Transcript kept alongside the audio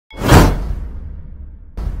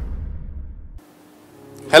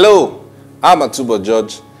Hello, I'm Atubo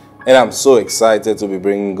George, and I'm so excited to be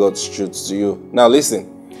bringing God's truth to you. Now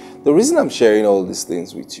listen, the reason I'm sharing all these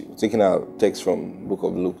things with you, taking our text from book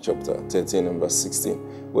of Luke chapter 13 and verse 16,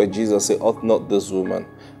 where Jesus said, "Ought not this woman,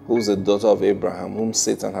 who is a daughter of Abraham, whom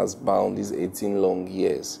Satan has bound these 18 long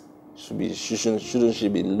years, shouldn't she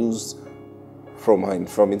be loosed from her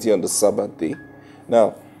infirmity on the Sabbath day?"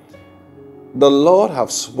 Now, the Lord have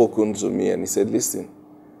spoken to me and he said, listen,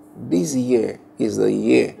 this year is the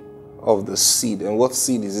year of the seed. And what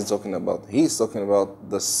seed is he talking about? He's talking about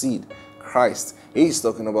the seed, Christ. He's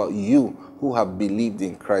talking about you who have believed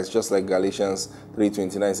in Christ, just like Galatians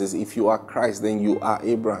 3:29 says, if you are Christ, then you are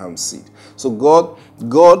Abraham's seed. So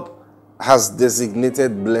God has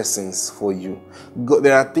designated blessings for you.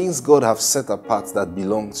 There are things God have set apart that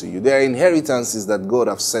belong to you. There are inheritances that God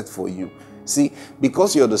have set for you. See,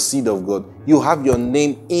 because you're the seed of God, you have your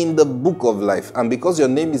name in the book of life. And because your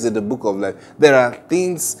name is in the book of life, there are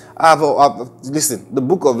things. Listen, the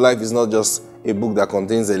book of life is not just a book that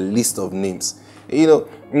contains a list of names.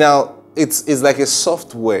 Now it's like a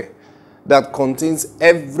software that contains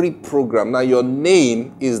every program. Now your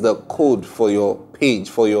name is the code for your page,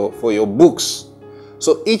 for your books.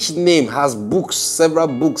 So each name has books, several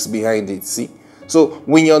books behind it. See, so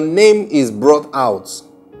when your name is brought out,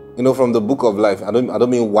 from the book of life, I don't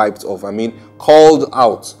mean wiped off, I mean called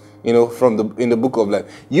out, in the book of life,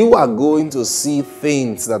 you are going to see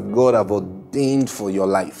things that God have ordained for your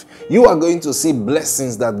life. You are going to see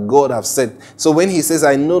blessings that God have said. So when he says,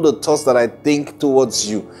 I know the thoughts that I think towards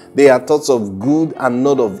you, they are thoughts of good and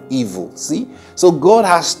not of evil. See, so God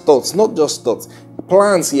has thoughts, not just thoughts,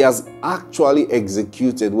 plans he has actually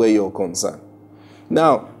executed where you're concerned.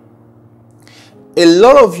 Now, a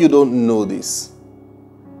lot of you don't know this,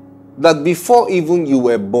 that before even you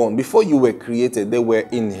were born, before you were created, there were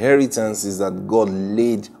inheritances that God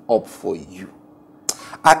laid up for you.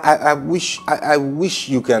 I wish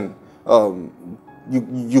you can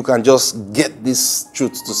you can just get this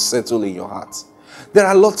truth to settle in your heart. There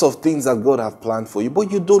are lots of things that God have planned for you, but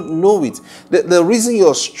you don't know it. The reason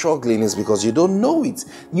you're struggling is because you don't know it.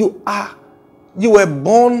 You were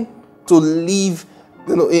born to live.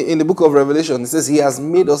 In the book of Revelation, it says he has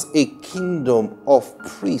made us a kingdom of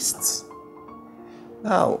priests.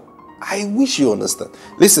 Now, I wish you understand.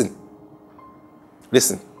 Listen.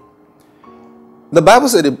 The Bible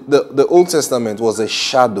said the Old Testament was a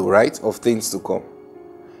shadow, right, of things to come.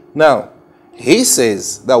 Now, he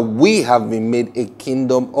says that we have been made a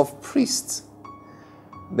kingdom of priests.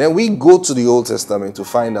 Then we go to the Old Testament to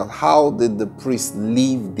find out how did the priests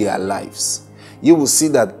live their lives. You will see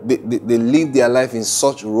that they lived their life in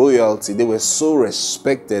such royalty. They were so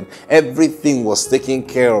respected. Everything was taken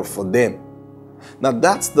care of for them. Now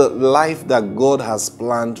that's the life that God has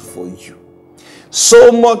planned for you.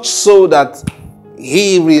 So much so that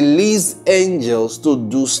he released angels to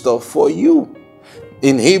do stuff for you.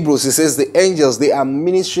 In Hebrews, it says the angels, they are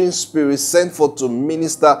ministering spirits sent forth to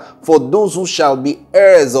minister for those who shall be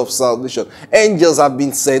heirs of salvation. Angels have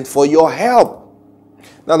been sent for your help.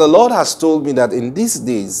 Now, the Lord has told me that in these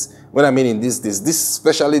days,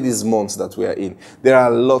 especially these months that we are in, there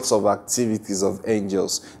are lots of activities of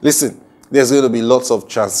angels. Listen, there's going to be lots of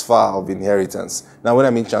transfer of inheritance. Now, when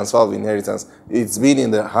I mean transfer of inheritance, it's been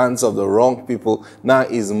in the hands of the wrong people. Now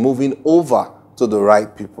it's moving over to the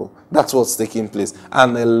right people. That's what's taking place.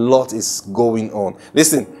 And a lot is going on.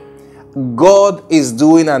 Listen, God is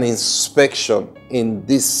doing an inspection in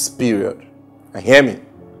this period. Hear me.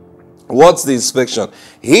 What's the inspection?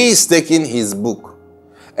 He is taking his book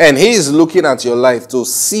and he is looking at your life to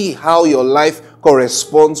see how your life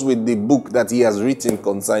corresponds with the book that he has written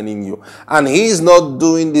concerning you. And he is not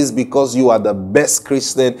doing this because you are the best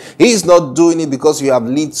Christian. He is not doing it because you have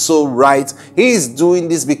lived so right. He is doing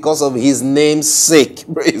this because of his name's sake.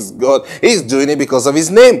 Praise God. He is doing it because of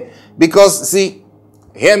his name. Because, see,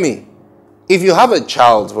 hear me. If you have a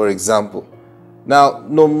child, for example, now,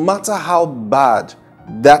 no matter how bad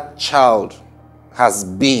that child has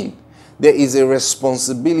been, there is a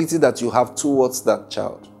responsibility that you have towards that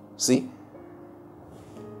child. See,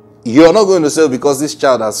 you're not going to say, because this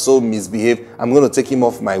child has so misbehaved, I'm going to take him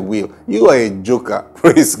off my wheel. You are a joker.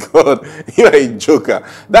 Praise God. You are a joker.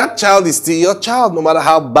 That child is still your child, no matter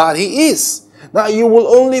how bad he is. Now, you will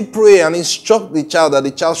only pray and instruct the child that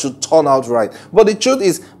the child should turn out right. But the truth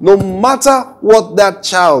is, no matter what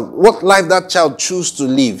life that child chooses to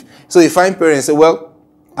live. So you find parents say, well,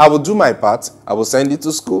 I will do my part. I will send it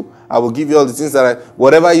to school. I will give you all the things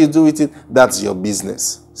whatever you do with it, that's your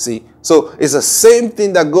business. See? So it's the same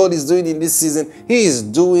thing that God is doing in this season. He is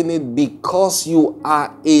doing it because you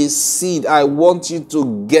are a seed. I want you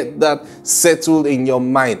to get that settled in your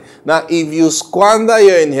mind. Now, if you squander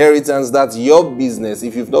your inheritance, that's your business.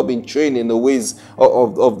 If you've not been trained in the ways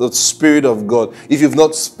of the Spirit of God, if you've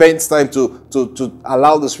not spent time to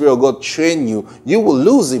allow the Spirit of God train you, you will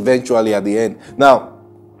lose eventually at the end. Now,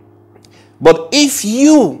 but if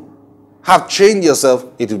you have trained yourself,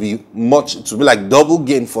 it will be like double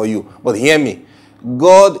gain for you. But hear me,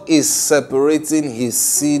 God is separating his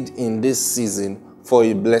seed in this season for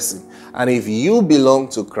a blessing. And if you belong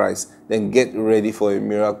to Christ, then get ready for a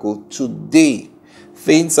miracle today.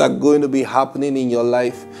 Things are going to be happening in your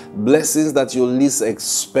life. Blessings that you least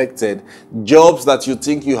expected. Jobs that you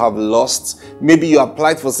think you have lost. Maybe you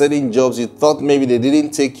applied for certain jobs. You thought maybe they didn't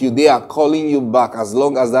take you. They are calling you back as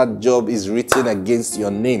long as that job is written against your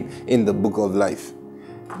name in the book of life.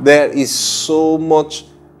 There is so much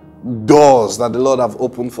doors that the Lord have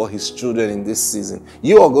opened for his children in this season.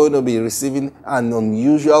 You are going to be receiving an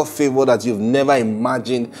unusual favor that you've never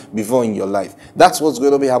imagined before in your life. That's what's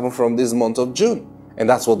going to be happening from this month of June. And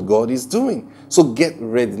that's what God is doing. So get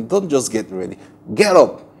ready. Don't just get ready. Get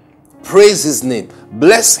up. Praise his name.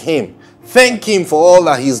 Bless him. Thank him for all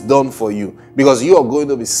that he's done for you. Because you are going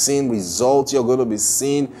to be seeing results. You're going to be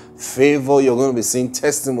seeing favor. You're going to be seeing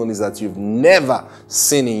testimonies that you've never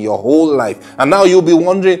seen in your whole life. And now you'll be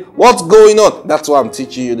wondering, what's going on? That's why I'm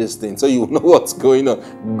teaching you this thing. So you know what's going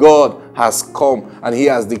on. God has come and he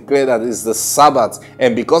has declared that it's the Sabbath.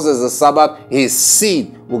 And because it's the Sabbath, his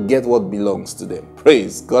seed will get what belongs to them.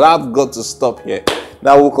 Praise God. I've got to stop here.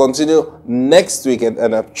 Now we'll continue next week.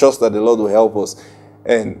 And I trust that the Lord will help us.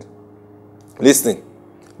 And listen,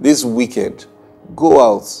 this weekend, go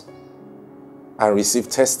out and receive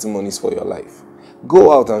testimonies for your life.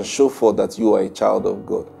 Go out and show forth that you are a child of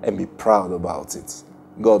God and be proud about it.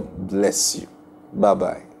 God bless you.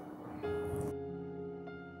 Bye-bye.